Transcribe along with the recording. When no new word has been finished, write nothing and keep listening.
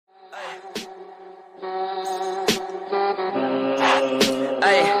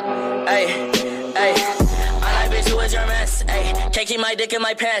Can't keep my dick in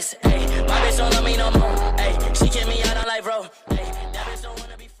my pants. Ay, my bitch don't love me no more. Ay, she kicked me out on life, bro. Ay, that bitch don't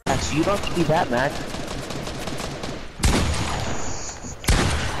wanna be. So you don't have to be that mad.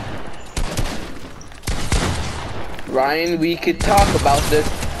 Ryan, we could talk about this.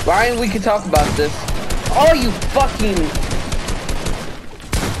 Ryan, we could talk about this. Oh, you fucking.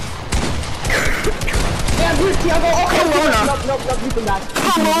 Yeah, dude, Tiago. Oh, Corona. No, you can die.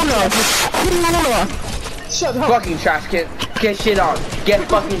 Corona. Shut up. Fucking trash can. Get shit on. Get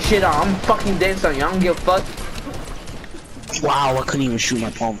fucking shit on. I'm fucking dancing on you. I don't give a fuck. Wow, I couldn't even shoot my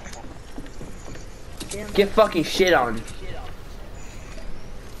palm. Get fucking shit on.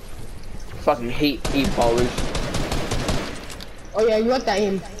 Fucking hate ballers. Oh yeah, you want that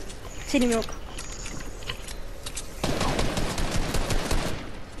aim. Titty milk.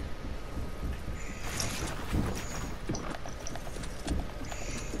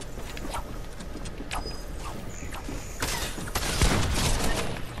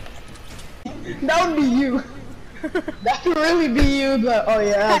 That would be you. That could really be you, but oh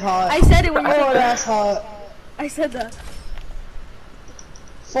yeah, that's hot. I said it when you said Oh, that. that's hot. I said that.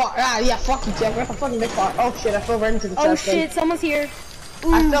 Fuck, yeah, fuck you, Tiago. That's a fucking big fart. Oh shit, I fell right into the Oh chest. shit, someone's here.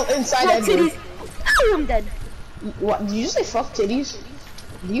 Ooh. I fell inside Fuck Edward. titties. Oh, I'm dead. What, did you say fuck titties?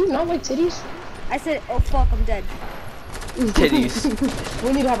 Do you not like titties? I said, oh fuck, I'm dead. Titties.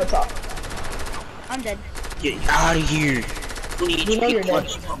 We need to have a talk. I'm dead. Get out of here. You know you're dead.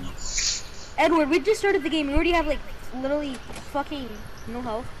 Edward, we just started the game. We already have like literally fucking no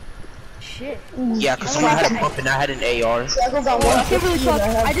health. Shit. Yeah, cause someone had a pump and I had an AR. Tiago got Oh, I one. can't really talk.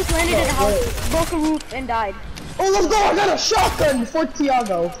 I just landed in a house, broke a roof, and died. Oh, let's go! I got a shotgun for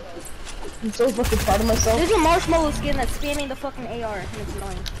Tiago. I'm so fucking proud of myself. There's a marshmallow skin that's spamming the fucking AR, and it's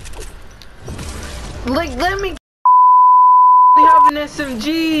annoying. Like, let me. We have an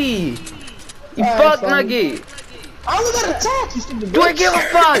SMG. You fuck nugget. I only got attacked, you stupid bitch. Do I give a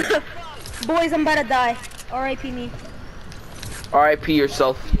fuck? Boys, I'm about to die. R.I.P. me. R.I.P.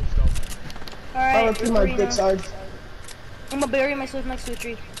 yourself. Alright, RIP my dick hard. I'm gonna bury myself next to a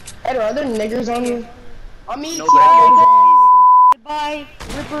tree. Edward, are there niggers on you? On me, No, Tiago. Goodbye,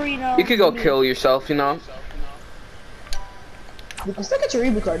 Ripperino. You could go kill yourself, you know. You can still get your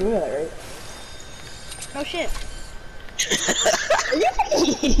reboot card, you know that, right? No shit. Are you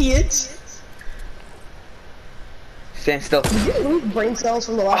fucking idiots? Stand still. Did you lose brain cells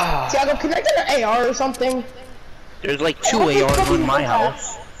from the last? Tiago, can I get an AR or something? There's like 2 ARs in my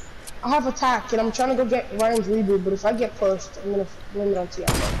house. I have attack and I'm trying to go get Ryan's reboot, but if I get pushed, I'm gonna blame it on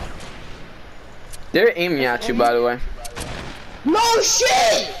Tiago. They're aiming at you, by the way. No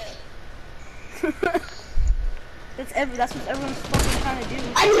shit! That's what everyone's fucking trying to do.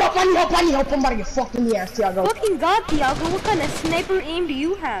 I need help, I'm about to get fucked in the ass, Tiago. Fucking god, Thiago, what kind of sniper aim do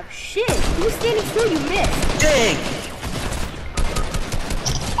you have? Shit, you was standing still, you missed. Dang!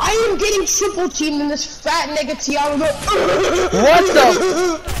 I am getting triple teamed in this fat nigga, Tiago. What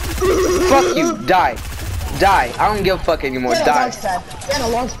the? Fuck you, die. Die. I don't give a fuck anymore, die. He had a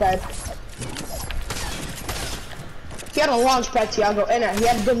launch pad. He had a launch pad, Tiago, and he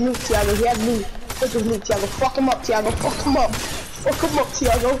had good loot, Tiago. He had loot. Look at loot, Tiago. Fuck him up, Tiago. Fuck him up. Fuck him up,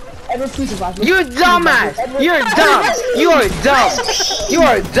 Tiago. Edward, please survive me. You're dumbass. You're dumb. You are dumb. You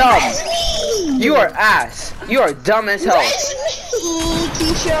are dumb. You are ass. You are dumb as hell.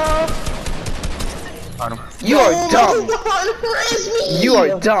 Keisha. You are dumb. Me. You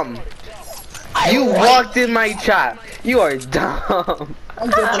are dumb. You walked in my trap. You are dumb. I'm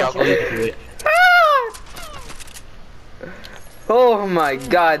good. Tiago, you can do it. Oh my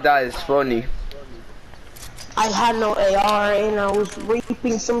god, that is funny. I had no AR and I was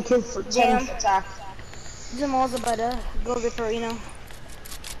raping some kid for 10 attack. Jamal's about to go Ripperino.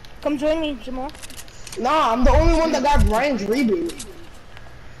 Come join me, Jamal. Nah, I'm the only one that got Brian's reboot.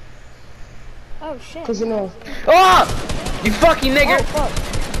 Oh shit. Cause you know. Oh! You fucking nigger! Oh fuck.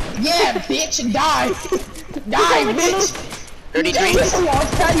 Yeah, bitch, die! Die, bitch! 33. Listen,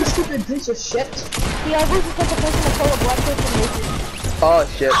 Launchpad, you stupid piece of shit. Thiago's just like a person to pull a black person naked. Oh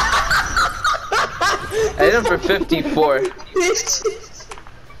shit. I hit him for 54. Bitch.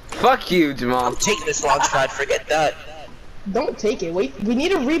 Fuck you, Jamal. Take this launch pad, forget that. Don't take it, wait, we need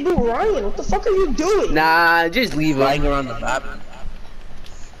to reboot Ryan. What the fuck are you doing? Nah, just leave Lying him. around the map.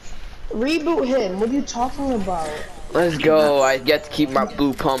 Reboot him, what are you talking about? Let's go. I get to keep my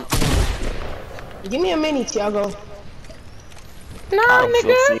blue pump. Give me a mini, Tiago. No, I don't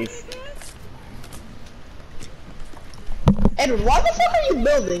feel nigga. safe. Edward, why the fuck are you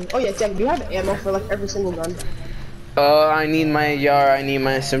building? Oh yeah, Tiago, do you have ammo for like every single gun? I need my AR, I need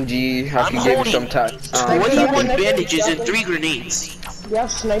my SMG. I can give you some time. 21 bandages and 3 grenades. Do you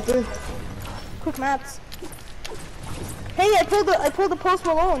have sniper? Quick maps. Hey, I pulled the Post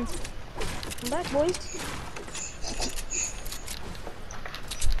Malone. I'm back, boys.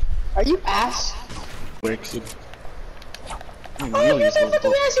 Are you ass? Works. Oh, you're so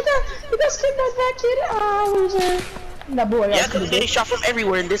fucking ass. You got skipped that kid. Oh, loser. That boy. Yeah, because getting shot from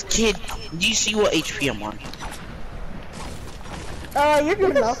everywhere, and this kid, do you see what HP I'm on? You're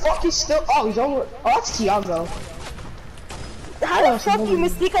good enough. Fuck, he's still. Oh, he's over. Oh, that's Tiago. How the fuck you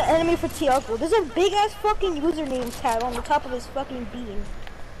mistake an enemy for Tiago? There's a big ass fucking username tag on the top of his fucking bean.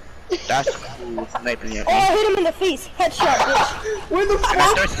 That's cool. Sniping at Oh, me. I hit him in the face. Headshot, bitch. Where the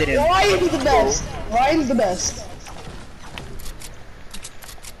fuck? thirsted him. Ryan's the best. Ryan's the best.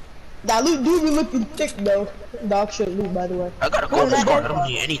 That loot do be looking thick though. Dog shit loot, by the way. I got a golden scar. I don't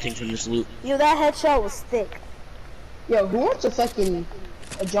need anything from this loot. Yo, that headshot was thick. Yo, who wants a fucking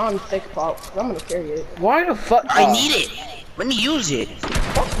John thick pop? I'm gonna carry it. Why the fuck? I need it. Let me use it.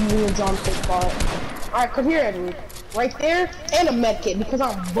 Fuck you and John thick pop. Alright, come here, Edward. Right there, and a med kit because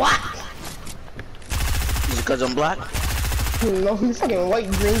I'm black. Is it because I'm black? You know, you fucking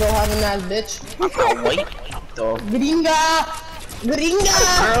white gringo having ass bitch. I'm not white. Though. Gringa! Gringa!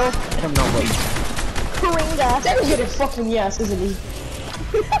 Girl, I don't know white. Coringa. That was getting fucking yes, isn't he?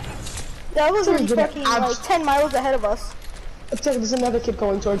 That was really Dude, fucking like 10 miles ahead of us. Let's check, there's another kid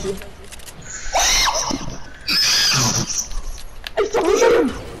going towards you. I fucking hit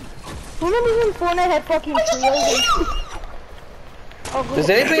him! Remember when Fortnite had fucking trios? Oh, Does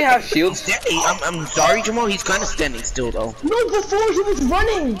anybody have shields? I'm sorry, Jamal. He's kind of standing still, though. No, before he was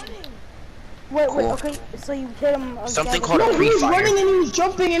running! wait, Cool. okay, so you hit him. Something again. called No, a he free was fire. running and he was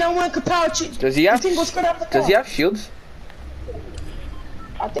jumping and I went kapow. Does he have? Does He have shields?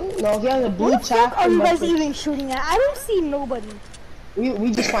 I think, no, he has a blue What the tap. fuck are and you guys weapons. even shooting at? I don't see nobody.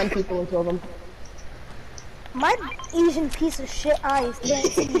 We just find people and kill them. My Asian piece of shit eyes can't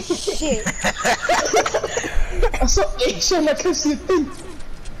see shit. I'm so Asian, I can't see a thing.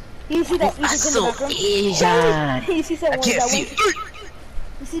 You see that I'm Asian kid in the so background? Asian. You see that I one? can't That see one. it.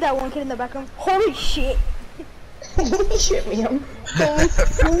 You see that one kid in the background? Holy shit! Holy shit, man.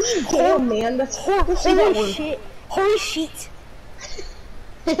 Holy damn, man. That's horrible. Holy shit! Holy shit!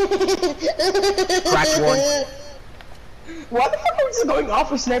 Crack one. Why the fuck are we just going off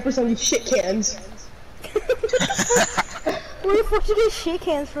with snipers on these shit cans? Where the fuck did you get shit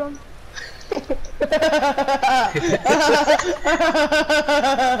cans from?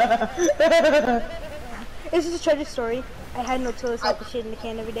 This is a tragic story. I had no toilet, so I had to shit in the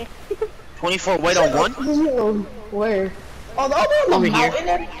can every day. 24 white on one. Where? Oh, the other one, Over the here.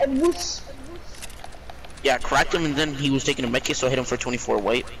 mountain and Woods. Yeah, cracked him, and then he was taking a medkit, so I hit him for 24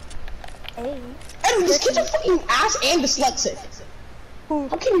 white. Hey. And this kid's a fucking ass and dyslexic. Who?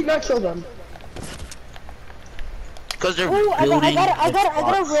 How can you not kill them? Because they're Oh, I building.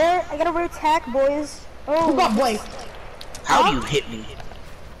 got a rare attack, boys. Who Oh, got blanked? How do you hit me?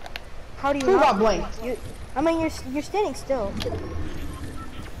 how do you Who not? got blanked? I mean, you're standing still.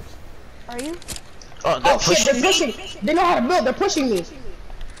 Are you? Oh, they're Oh shit, they're pushing me? pushing. They know how to build, they're pushing me.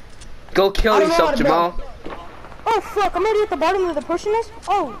 Go kill I don't know how yourself, to Jamal. Oh fuck! I'm already at the bottom of the pushing us.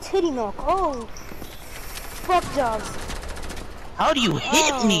 Oh, titty milk. Oh, fuck jobs. How do you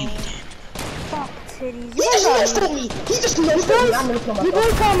hit me? Fuck titties. He just no-scoped me. He just no-scoped me. I'm gonna kill You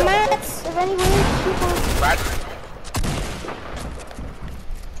myself. guys got mats of any way, people? Crack.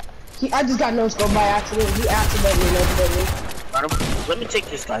 I just got no-scoped by accident. He accidentally no-scoped me. Got him. Let me take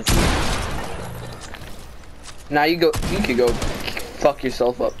this guy. Now you go. You could go. Fuck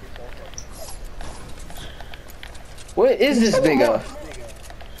yourself up. What is this nigga?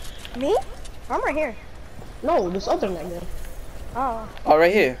 Me? I'm right here. No, this other nigga. Oh. Oh,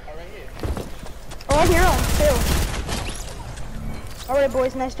 right here. Oh, I hear him too. Alright,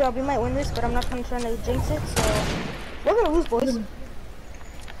 boys, nice job. We might win this, but I'm not gonna try to jinx it, so we're gonna lose, boys.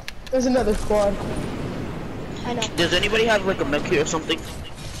 There's another squad. I know. Does anybody have like a medkit or something?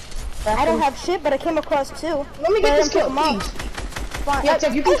 I don't have shit, but I came across two. Let me get this kill, Them out. please. Fine. Yeah,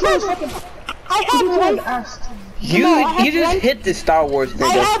 Jeff, you can kill his fucking. I have one. Ass. You I have you just one- hit the Star Wars I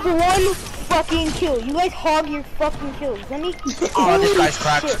nigga. have one fucking kill. You guys hog your fucking kills. Let me. Oh, this guy's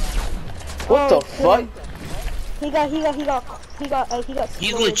cracked. Shit. What the Oh, fuck? He got. He's exploded.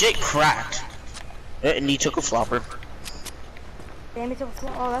 legit cracked. And he took a flopper. Damn, he took a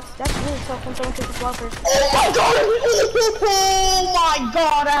flop. Oh, that's really tough when someone takes a flopper. Oh my god! Oh my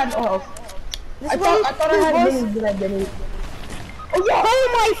god! I had off. This I is what thought I you had do, boys. minis, but I didn't.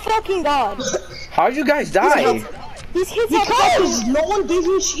 Oh my fucking god! How'd you guys die? These kids have Because fucking. no one gave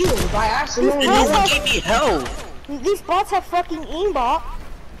me a shield by accident. And no one gave me health. These bots have fucking aimbot.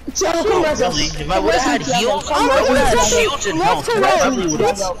 Tiago, come res us. Really? If I would have had heals, I Come would have had res us. shields and Left health. to I right. probably would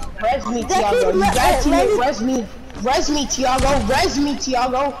have. Res me, That Tiago. kid You let- got to let- res me. Res me, Tiago. Res me,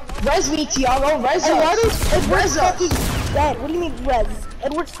 Tiago. Res me, Tiago. Res And why us. does Edward's Res us. fucking dead? What do you mean res?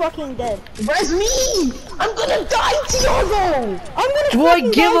 Edward's fucking dead. Res me! I'm gonna die, Tiago! I'm gonna Do I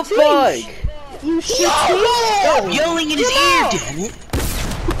fucking give die a too. fuck? You shit Tiago! Yelling in his ear, damn it.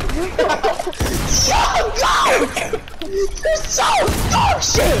 Tiago! You're so dog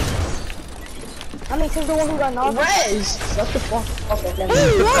shit! I mean, she's the one who got knocked. Res! What the fuck? Okay, never Hey,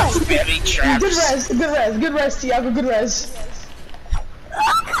 mind. what? Very traps. Good res, Tiago, good res.